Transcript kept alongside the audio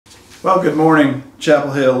Well, good morning,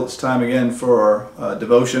 Chapel Hill. It's time again for our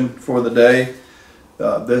devotion for the day.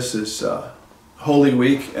 This is Holy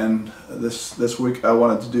Week, and this week I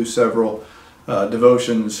wanted to do several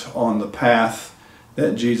devotions on the path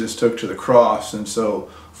that Jesus took to the cross. And so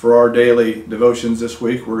for our daily devotions this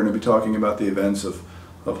week, we're going to be talking about the events of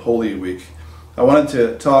Holy Week. I wanted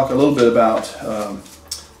to talk a little bit about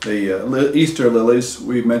the Easter lilies.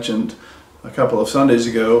 We mentioned a couple of Sundays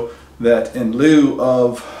ago that in lieu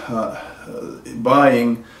of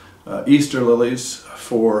buying Easter lilies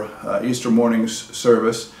for Easter morning's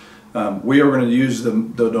service, we are going to use the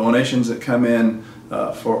donations that come in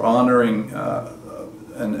for honoring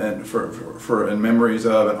and for in memories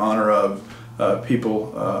of and honor of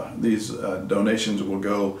people. These donations will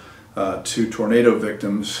go to tornado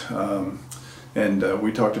victims, and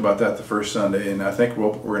we talked about that the first Sunday, and I think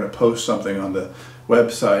we're going to post something on the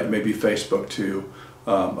website, maybe Facebook too,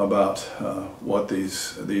 about what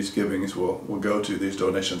these givings will go to, these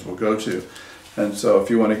donations will go to. And so if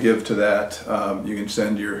you want to give to that, you can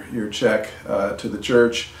send your check to the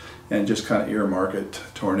church and just kind of earmark it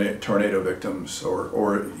tornado victims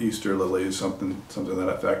or Easter lilies, something to that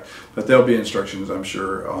effect. But there'll be instructions, I'm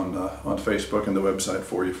sure, on Facebook and the website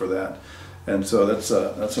for you for that. And so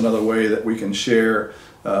that's another way that we can share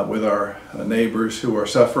with our neighbors who are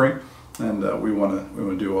suffering. And we want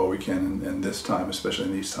to do all we can in this time, especially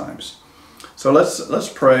in these times. So let's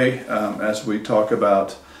pray as we talk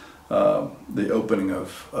about the opening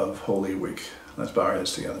of Holy Week. Let's bow our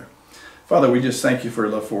heads together. Father, we just thank you for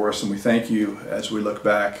your love for us, and we thank you as we look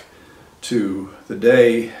back to the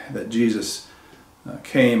day that Jesus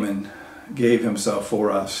came and gave himself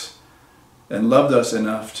for us and loved us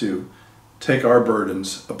enough to take our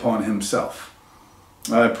burdens upon himself.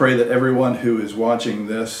 I pray that everyone who is watching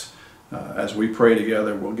this as we pray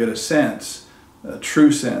together, we'll get a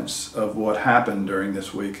true sense of what happened during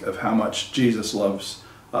this week, of how much Jesus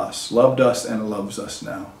loved us and loves us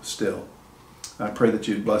now still. I pray that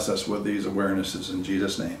you'd bless us with these awarenesses in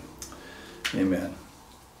Jesus' name. Amen.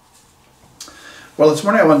 Well, this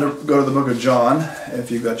morning I wanted to go to the book of John, if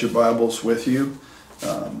you've got your Bibles with you.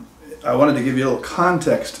 I wanted to give you a little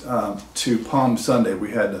context to Palm Sunday.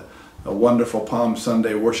 We had a wonderful Palm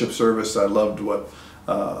Sunday worship service. I loved what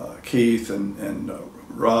Keith and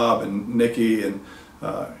Rob and Nikki and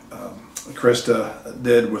Krista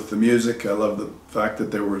did with the music. I love the fact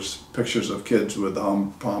that there was pictures of kids with the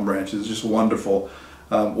palm branches. Just wonderful,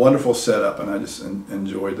 wonderful setup, and I just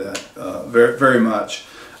enjoyed that very, very much.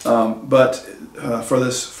 But for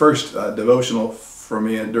this first devotional for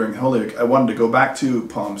me during Holy Week, I wanted to go back to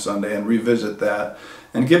Palm Sunday and revisit that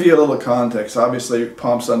and give you a little context. Obviously,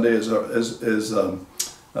 Palm Sunday is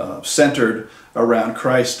centered around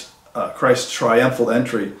Christ's triumphal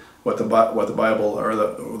entry, what the Bible or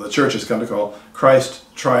the church has come to call Christ's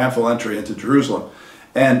triumphal entry into Jerusalem.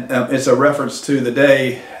 And it's a reference to the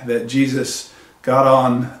day that Jesus got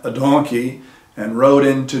on a donkey and rode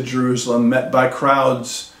into Jerusalem, met by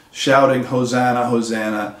crowds shouting, "Hosanna,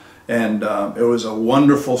 Hosanna." And it was a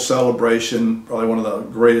wonderful celebration, probably one of the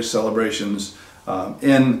greatest celebrations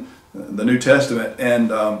in the New Testament.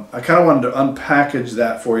 And I kind of wanted to unpackage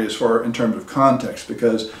that for you in terms of context,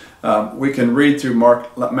 because we can read through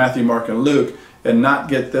Matthew, Mark, and Luke and not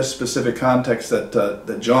get this specific context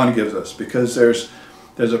that John gives us, because there's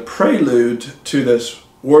a prelude to this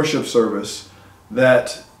worship service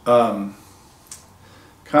that kind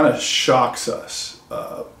of shocks us,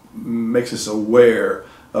 makes us aware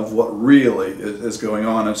of what really is going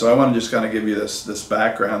on. And so I want to just kind of give you this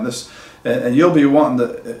background, and you'll be wanting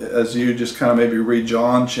to, as you just kind of maybe read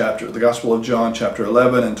the Gospel of John, chapter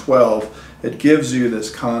 11 and 12, it gives you this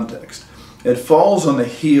context. It falls on the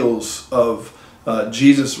heels of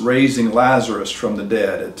Jesus raising Lazarus from the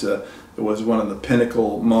dead. It was one of the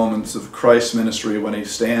pinnacle moments of Christ's ministry when he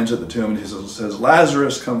stands at the tomb and he says,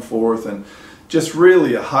 "Lazarus, come forth," and just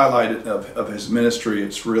really a highlight of his ministry.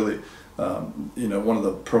 It's really one of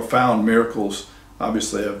the profound miracles,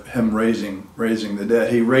 obviously, of him raising the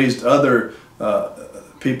dead. He raised other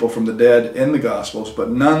people from the dead in the Gospels, but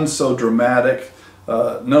none so dramatic.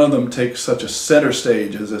 None of them take such a center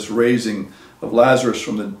stage as this raising of Lazarus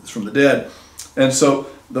from the dead. And so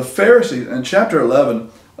the Pharisees, in chapter 11,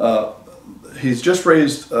 he's just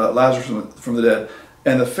raised Lazarus from the dead,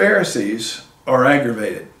 and the Pharisees are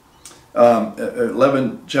aggravated.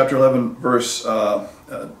 Chapter 11, verse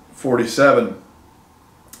 47,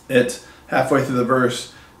 it's halfway through the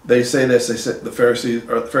verse, they say this, the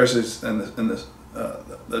Pharisees and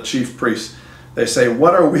the chief priests, they say,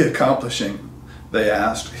 "What are we accomplishing?" They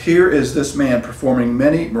asked. "Here is this man performing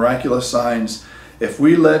many miraculous signs. If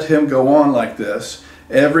we let him go on like this,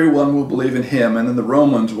 everyone will believe in him, and then the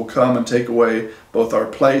Romans will come and take away both our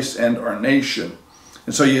place and our nation.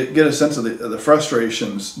 And so you get a sense of the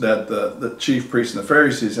frustrations that the chief priests and the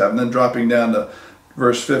Pharisees have. And then dropping down to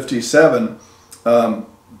verse 57,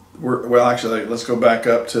 well, actually, let's go back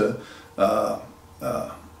up to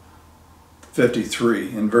 53.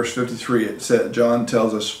 In verse 53, it said, John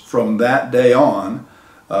tells us, from that day on,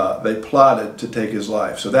 they plotted to take his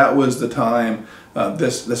life. So that was the time,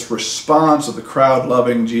 this response of the crowd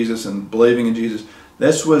loving Jesus and believing in Jesus.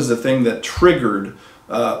 This was the thing that triggered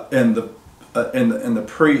in the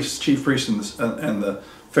priests, chief priests, and the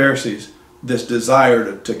Pharisees, this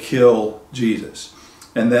desire to kill Jesus.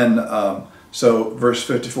 And then, so verse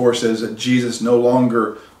 54 says that Jesus no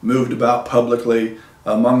longer moved about publicly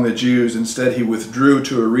among the Jews. Instead, he withdrew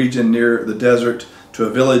to a region near the desert, to a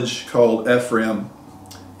village called Ephraim,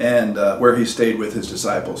 and where he stayed with his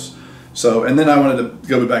disciples. So, and then I wanted to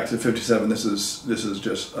go back to 57. This is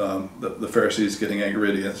just the Pharisees getting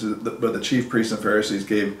angry. But the chief priests and Pharisees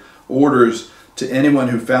gave orders to anyone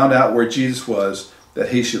who found out where Jesus was that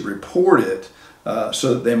he should report it,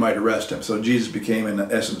 so that they might arrest him. So Jesus became, in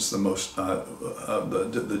essence, the most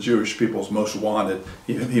the Jewish people's most wanted.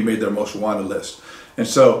 He made their most wanted list. And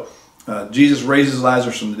so Jesus raises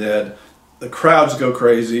Lazarus from the dead. The crowds go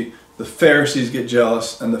crazy. The Pharisees get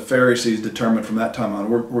jealous, and the Pharisees determine from that time on,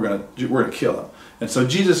 we're gonna kill him. And so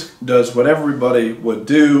Jesus does what everybody would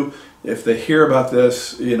do if they hear about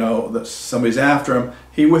this, that somebody's after him.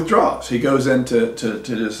 He withdraws. He goes into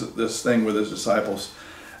this thing with his disciples,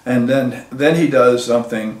 and then he does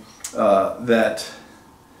something that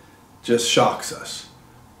just shocks us,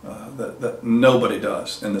 that nobody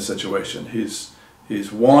does in this situation.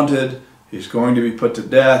 He's wanted. He's going to be put to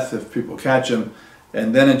death if people catch him.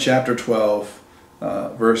 And then in chapter 12,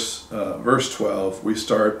 verse 12, we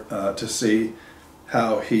start to see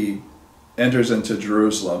how he enters into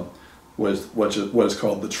Jerusalem with what is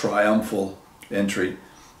called the triumphal entry.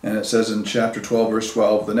 And it says in chapter 12, verse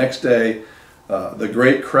 12, the next day, the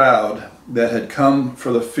great crowd that had come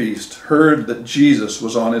for the feast heard that Jesus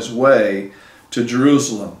was on his way to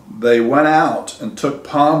Jerusalem. They went out and took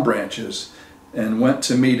palm branches and went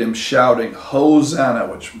to meet him, shouting, Hosanna,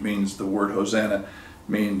 which means, the word Hosanna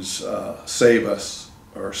means save us,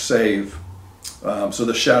 or save. So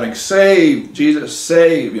they're shouting, save, Jesus,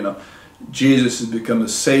 save. Jesus has become the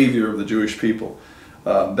savior of the Jewish people.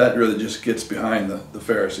 That really just gets behind the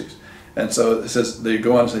Pharisees. And so it says, they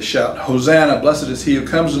go on and they shout, Hosanna, blessed is he who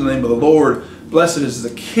comes in the name of the Lord, blessed is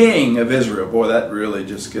the King of Israel. Boy, that really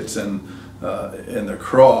just gets in their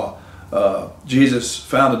craw. Jesus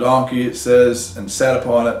found a donkey, it says, and sat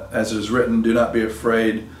upon it, as it is written, do not be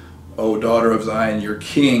afraid, O daughter of Zion, your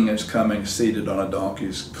king is coming, seated on a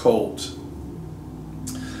donkey's colt.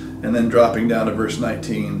 And then dropping down to verse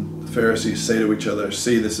 19, the Pharisees say to each other,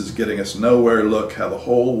 see, this is getting us nowhere. Look how the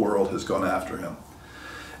whole world has gone after him.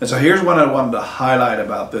 And so here's what I wanted to highlight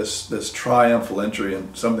about this triumphal entry,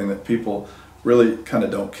 and something that people really kind of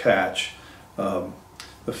don't catch.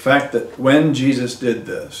 The fact that when Jesus did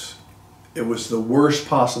this, it was the worst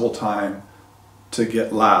possible time to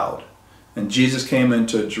get loud. And Jesus came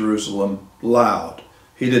into Jerusalem loud.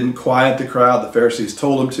 He didn't quiet the crowd. The Pharisees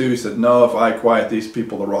told him to. He said, no, if I quiet these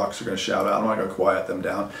people, the rocks are going to shout out. I'm not going to quiet them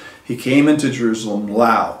down. He came into Jerusalem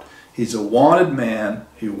loud. He's a wanted man.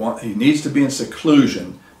 He needs to be in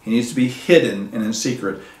seclusion. He needs to be hidden and in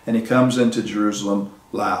secret. And he comes into Jerusalem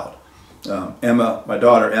loud. Emma, my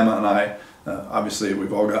daughter Emma, and I, obviously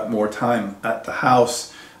we've all got more time at the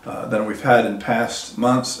house than we've had in past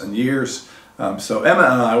months and years. So Emma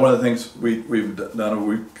and I, one of the things we've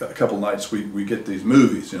done a couple nights, we get these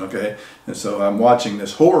movies, okay? And so I'm watching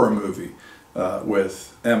this horror movie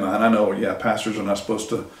with Emma. And I know, yeah, pastors are not supposed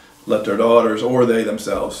to let their daughters or they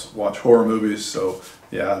themselves watch horror movies. So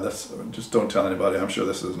yeah, just don't tell anybody. I'm sure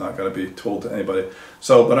this is not going to be told to anybody.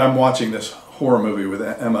 So, but I'm watching this horror movie with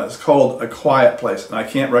Emma. It's called A Quiet Place, and I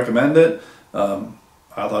can't recommend it.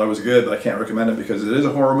 I thought it was good, but I can't recommend it because it is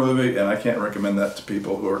a horror movie, and I can't recommend that to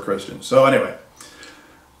people who are Christians. So anyway,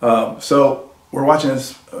 so we're watching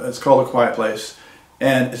this. It's called A Quiet Place,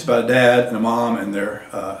 and it's about a dad and a mom and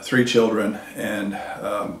their 3 children, and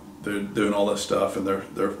they're doing all this stuff, and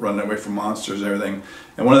they're running away from monsters and everything.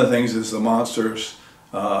 And one of the things is the monsters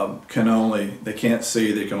they can't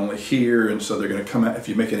see, they can only hear, and so they're going to come out if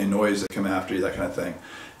you make any noise, they come after you, that kind of thing.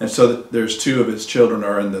 And so there's 2 of his children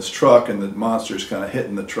are in this truck, and the monster's kind of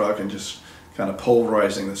hitting the truck and just kind of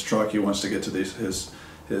pulverizing this truck. He wants to get to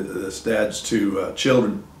this dad's 2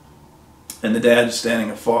 children, and the dad's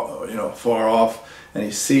standing far off, and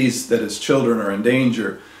he sees that his children are in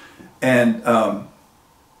danger, and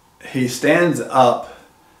he stands up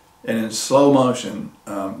and in slow motion,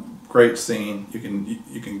 great scene.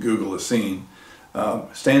 You can Google the scene.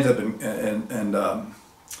 Stands up and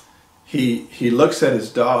he looks at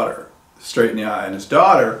his daughter straight in the eye, and his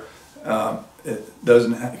daughter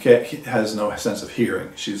has no sense of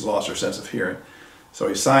hearing. She's lost her sense of hearing, so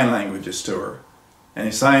he sign languages to her, and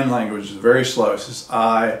he sign language is very slow. He says,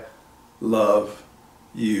 "I love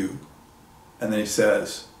you," and then he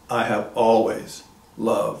says, "I have always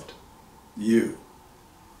loved you,"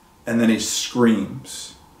 and then he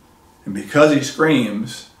screams, and because he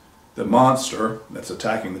screams, the monster that's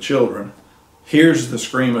attacking the children hears the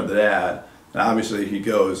scream of the dad, and obviously he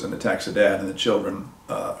goes and attacks the dad, and the children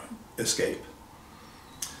escape.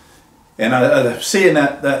 And I'm seeing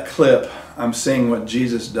that clip, I'm seeing what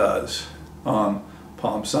Jesus does on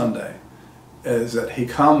Palm Sunday, is that he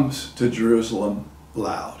comes to Jerusalem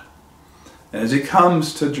loud. And as he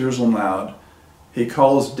comes to Jerusalem loud, he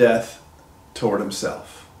calls death toward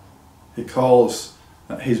himself.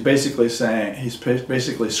 He's basically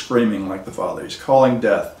screaming like the Father. He's calling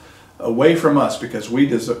death away from us, because we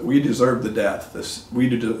deserve the death. We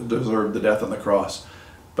deserve the death on the cross.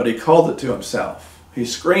 But he called it to himself. He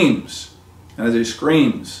screams, and as he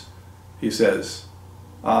screams, he says,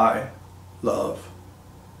 "I love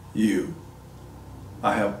you.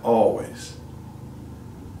 I have always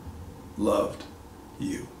loved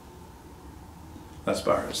you." Let's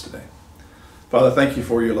bow our heads today. Father, thank you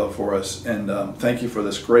for your love for us, and thank you for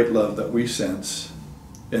this great love that we sense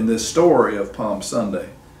in this story of Palm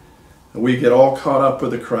Sunday. We get all caught up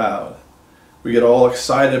with the crowd. We get all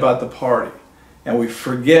excited about the party, and we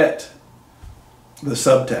forget the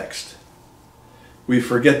subtext. We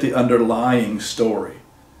forget the underlying story,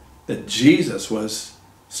 that Jesus was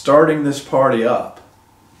starting this party up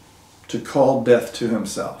to call death to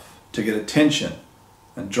himself, to get attention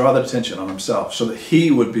and draw the attention on himself, so that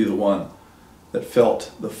he would be the one that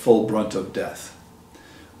felt the full brunt of death.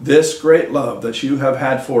 This great love that you have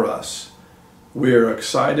had for us, we are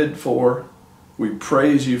excited for, we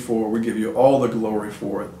praise you for, we give you all the glory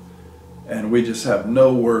for it, and we just have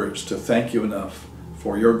no words to thank you enough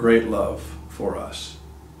for your great love for us.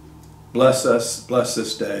 Bless us, bless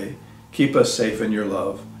this day, keep us safe in your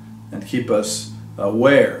love, and keep us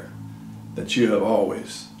aware that you have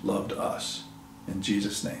always loved us. In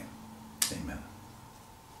Jesus' name, amen.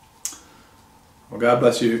 Well, God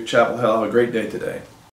bless you, Chapel Hill. Have a great day today.